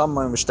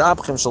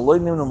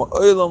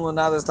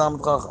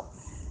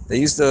 They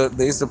used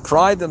to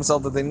pride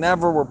themselves that they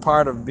never were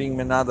part of being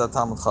Menada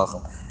Talmud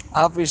Chacham.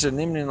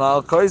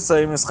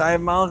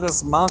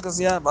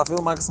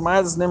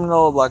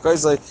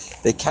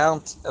 They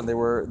count, and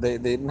they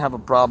didn't have a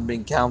problem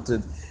being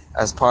counted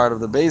as part of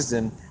the Beis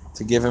Din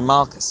to give him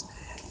Malchus.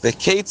 The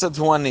Ketzad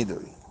Huan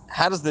Nidui.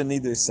 How does the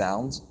nidur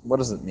sound? What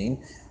does it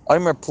mean?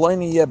 Omer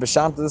ploini yeh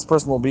b'shamta. This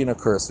person will be in a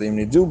curse. V'im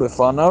nidu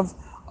b'fanav.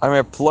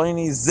 Omer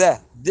ploini zeh.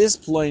 This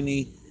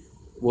ploini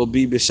will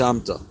be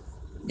b'shamta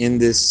in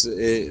this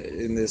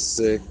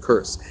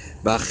curse.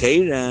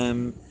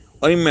 B'cheirem.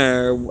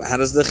 Omer. How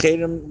does the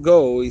cheirem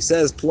go? He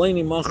says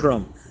ploini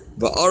machram.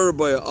 V'ar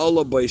by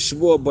Allah by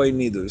shvua by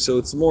nidur. So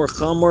it's more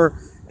chamor,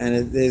 and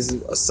it is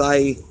a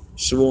sai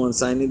shvua and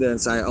sai nidur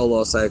and sai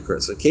Allah sai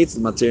curse. So kates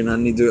the material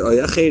nidur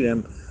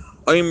oyacheirem.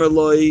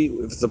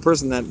 If it's the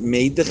person that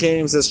made the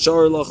cherem, says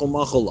shar lach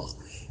umacholach.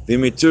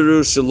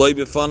 V'mituru shaloi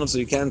b'fanav, so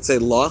you can't say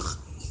lach.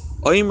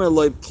 Oimer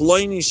loy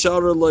ploini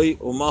shar loy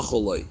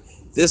umacholoi.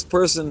 This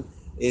person,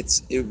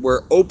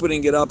 we're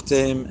opening it up to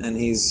him, and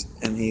he is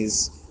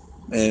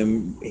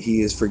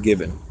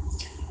forgiven.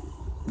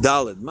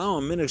 Daled.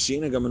 Ma'o minach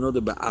she'ina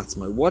gamanoda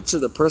ba'atzmai. What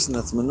should the person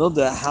that's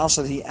manoda? How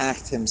should he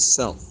act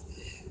himself?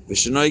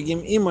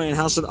 V'shenoigim imay, and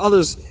how should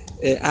others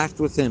act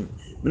with him?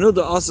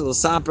 Menuda also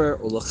l'saper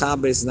or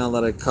l'chabes is not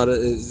allowed to cut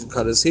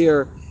his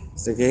hair,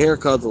 take a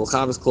haircut,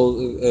 l'chabes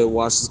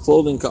wash his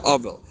clothing.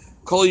 Ka'avel.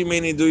 Kol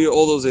yimeni do you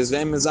all those days.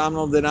 V'em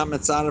mezamnol, they're not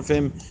metzaref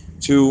him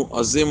to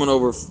a zimun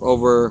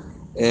over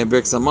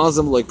Birks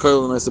Hamazon, like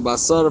Koil and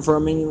Isabasara for a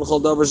minion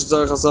l'chol davar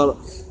shetzarech hasara.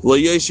 Lo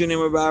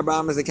yeshunim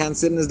b'arbamas, they can't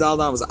sit in his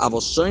daldamas.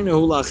 Aval shoyne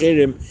hu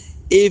la'achirim.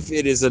 If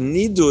it is a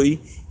nidui,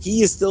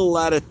 he is still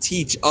allowed to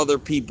teach other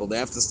people. They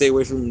have to stay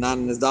away from him, not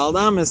in his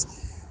daldamas.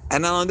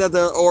 And not only that,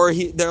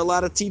 they're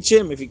allowed to teach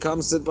him. If he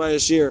comes sit by a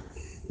shear,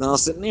 then I'll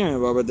sit near him.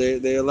 But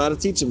they're allowed to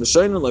teach him.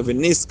 They're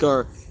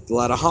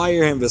allowed to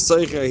hire him.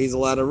 He's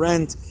allowed to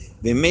rent.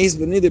 What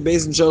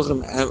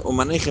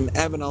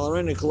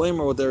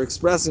they're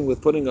expressing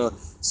with putting a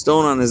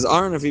stone on his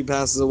arm if he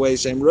passes away, he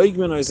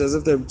says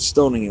if they're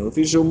stoning him. If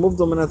he should move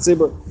them in that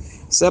tzibur,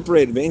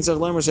 separated. They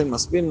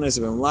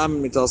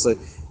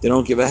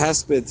don't give a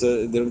hesped,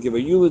 they don't give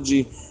a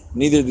eulogy,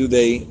 neither do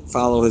they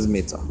follow his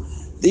mitzvah.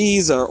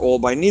 These are all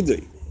by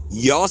nidui.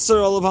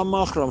 Yasser olav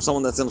hamachram,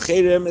 someone that's in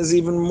cherem, is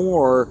even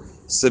more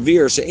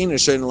severe. She'ein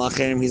shein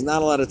la'cherem, he's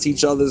not allowed to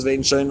teach others.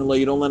 Vein shein la,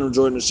 you don't let him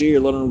join a shir, you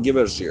let him give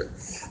a shir.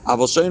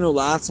 Aval shein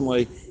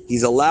la'atzmai,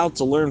 he's allowed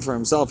to learn for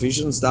himself. He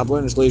shouldn't stop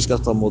learning. Shleish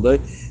kach talmudai.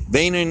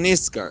 Vein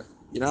niskar,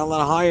 you're not allowed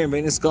to hire him.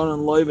 Vein niskar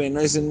and loy, vein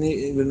nice and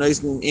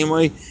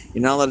imay.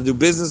 You're not allowed to do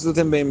business with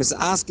him. Vein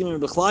misaskim him.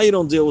 B'chlai, you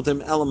don't deal with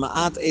him. Ela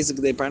ma'at esek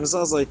de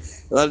parnasas, you're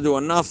allowed to do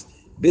enough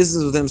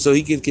business with him so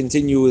he could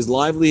continue his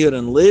livelihood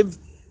and live,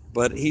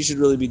 but he should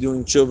really be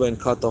doing tshuva and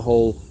cut the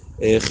whole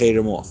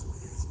cherem off.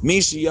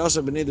 Mishi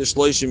yasha b'nidr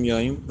shloishim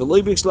yoyim.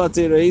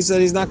 He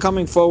said he's not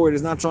coming forward.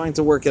 He's not trying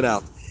to work it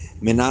out.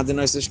 They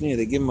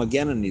give him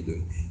again a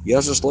nidur.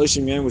 Yasha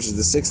shloishim yoyim, which is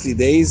the 60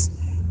 days,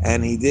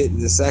 and he did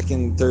the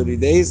second 30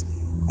 days.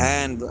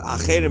 And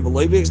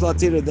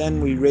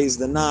then we raise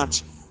the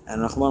notch,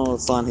 and Rahman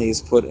al-Islan he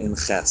is put in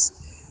ches.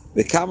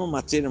 How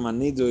many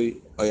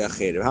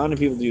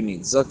people do you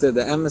need?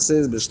 The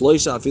emissaries,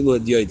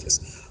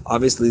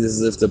 obviously, this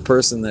is if the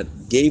person that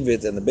gave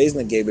it and the beis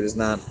that gave it is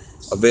not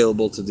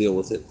available to deal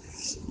with it.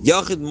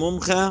 Yachid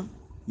mumcha,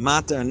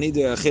 mater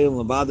nidur achirim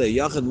labada.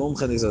 Yachid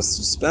mumcha, these are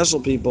special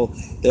people.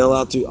 They're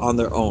allowed to on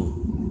their own.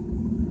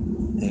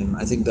 And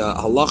I think the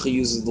halacha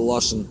uses the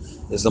lashon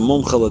is the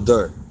mumcha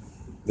ladur.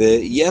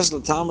 The yes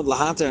l'talmud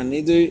lahater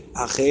nidur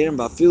achirim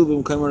bafil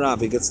b'mkayim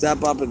rav. He could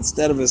step up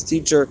instead of his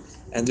teacher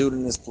and do it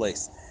in his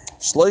place.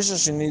 Shloisha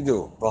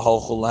shenidu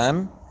v'holchu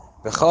lahem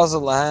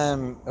v'chazer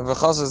lahem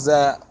v'chazer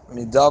zeh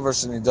midavar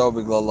shenidu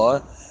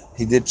b'glallah.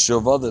 He did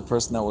shuvah, the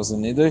person that was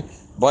in nidu.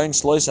 Bain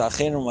shloisha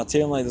acherim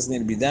material doesn't need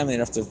to be them; they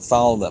have to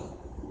follow them.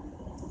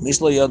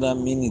 Mishlo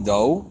yadam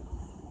minido.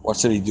 What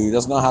should he do? He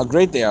doesn't know how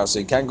great they are, so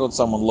he can't go to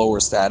someone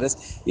lower status.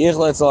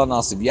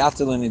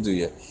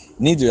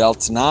 Nidu el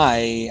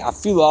t'nai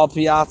afilu al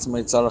piyatz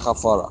meitzarech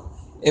hafara.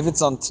 If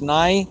it's on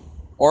t'nai,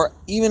 or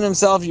even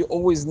himself, you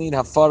always need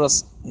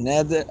hafaras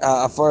neder,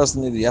 hafaras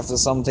neder. You have to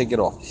someone take it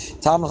off.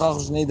 Tam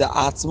chachush neder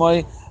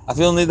atzmai. I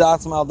feel neder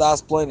atzmai al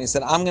das plain. He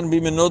said, I'm going to be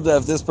menuda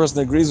if this person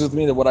agrees with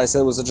me that what I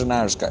said was such a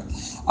narish guy.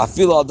 I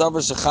feel al davar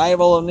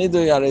shechayev al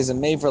neder yarez a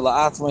mefer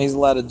la atzmai. He's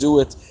allowed to do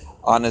it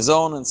on his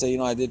own and say,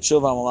 I did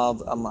tshuva. I'm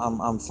allowed.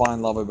 I'm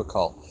fine. Lavei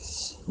b'kol.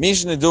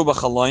 Mish nedu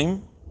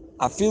b'chaloim.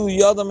 I feel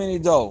yadam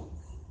inido.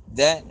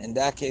 Then in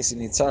that case, you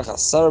need tzarech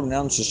asar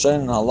b'nam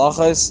sheshayin and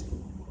halachas.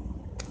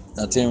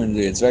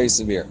 It's very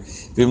severe.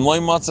 It's to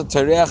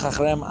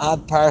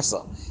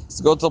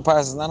go till parsa.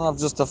 It's not enough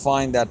just to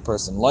find that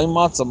person. If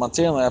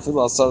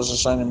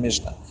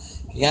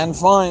you can't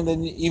find,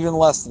 then even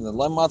less than that.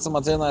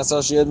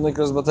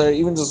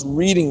 Even just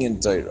reading in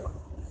Torah.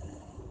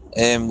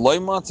 Even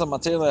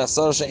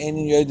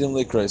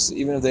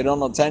if they don't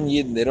know 10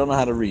 yidden, they don't know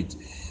how to read.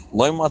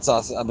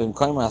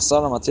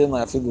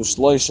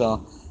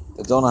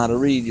 That don't know how to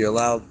read, you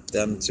allow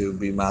them to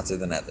be matter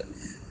than other.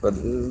 But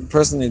the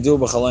person nidur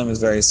b'chaloim is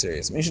very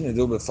serious. Mishin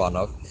nidur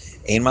b'fanav,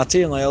 ein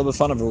matir l'ayel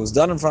b'fanav. If it was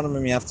done in front of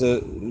him, you have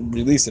to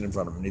release it in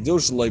front of him. Nidur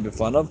shaloi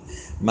b'fanav,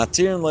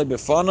 matir l'ay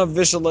b'fanav,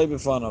 vishaloi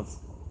b'fanav.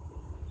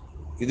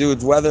 You do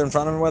it whether in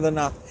front of him, whether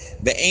not.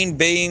 Ve'ein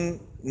bein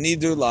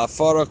nidur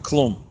la'afara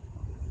klum.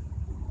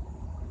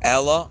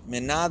 Ella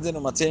minadin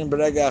umatin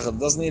beregach. It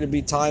doesn't need to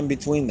be time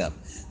between them.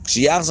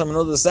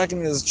 The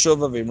second is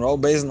tshuva v'imro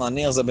based on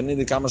laniach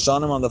zabenidi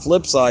kamashanim. On the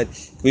flip side,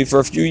 could be for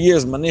a few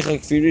years. Manicha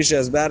kfirisha,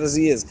 as bad as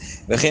he is.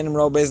 V'chein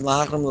imro based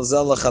on lahachrim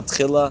lazel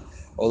lachatchila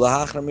or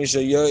lahachrim isha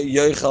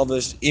yoichal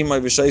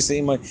v'imay v'shaisa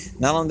imay.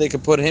 Not only they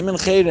could put him in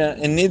chayda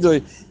in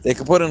nidui, they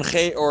could put in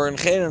chay or in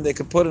chayda, they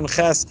could put in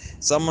ches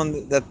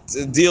someone that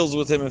deals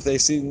with him if they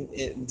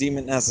deem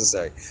it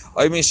necessary.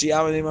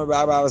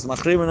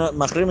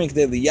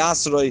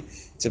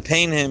 To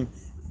pain him.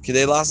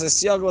 Their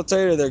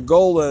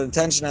goal and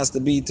intention has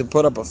to be to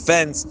put up a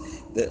fence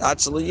that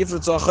actually if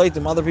it's a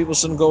chaytim, other people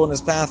shouldn't go in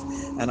his path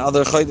and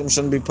other chaytim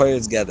shouldn't be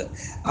paired together. He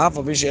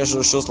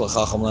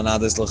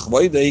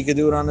could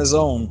do it on his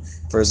own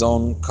for his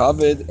own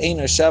covet.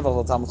 Ain't a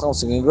shevel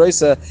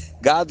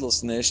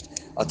godless nisht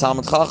a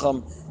talmid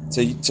chacham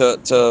to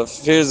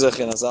fear zich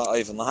in his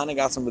oifen. Lahani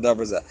got some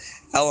bedavar zeh.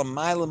 Elam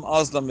mailim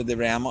oslam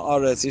b'divrei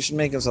aretz. He should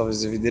make himself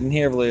as if he didn't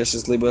hear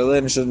v'leishis liba.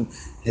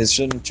 He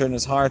shouldn't turn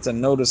his heart and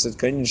notice it.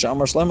 Don't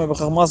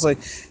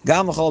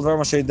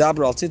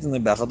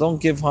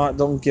give heart.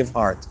 Don't give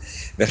heart.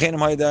 They hear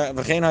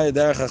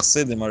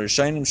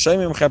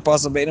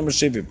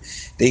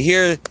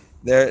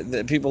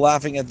the people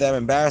laughing at them,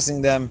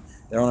 embarrassing them.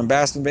 Their own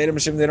embarrassment. They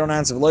don't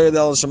answer.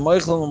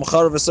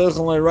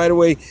 Right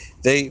away,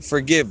 they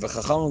forgive.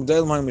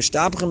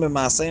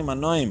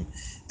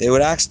 They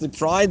would actually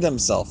pride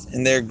themselves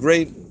in their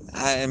great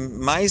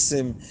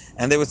maisim,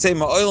 and they would say, they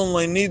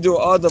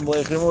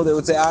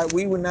would say,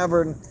 we were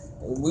never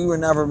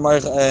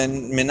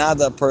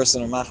minada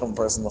person or machram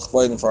person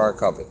for our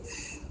covet.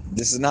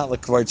 This is not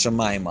like kvod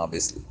shamayim,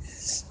 obviously.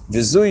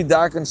 V'zui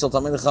darken shel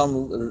tamid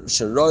chacham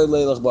sheroi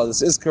leilach ba.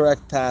 This is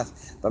correct path.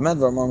 But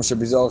whether it was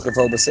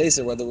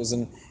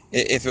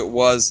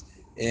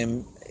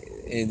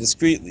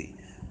discreetly.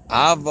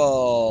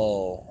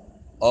 Aval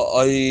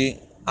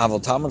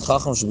tamid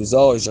chacham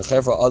shebizol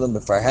shechefer adam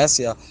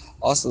befarhesia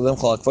also them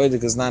chol akvoid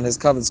because not his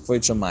covet is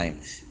kvod shamayim.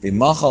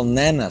 V'machal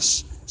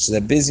nenash she's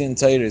busy in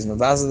Torah is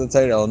mevazah the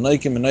Torah al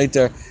noikim and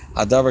noiter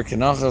hadavar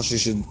kenachal. She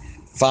should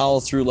follow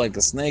through like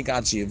a snake.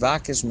 Follow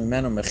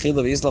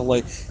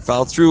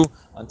through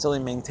until he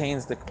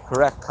maintains the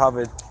correct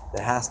covet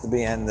that has to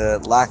be and the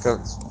lack of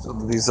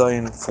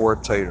design for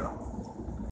Torah.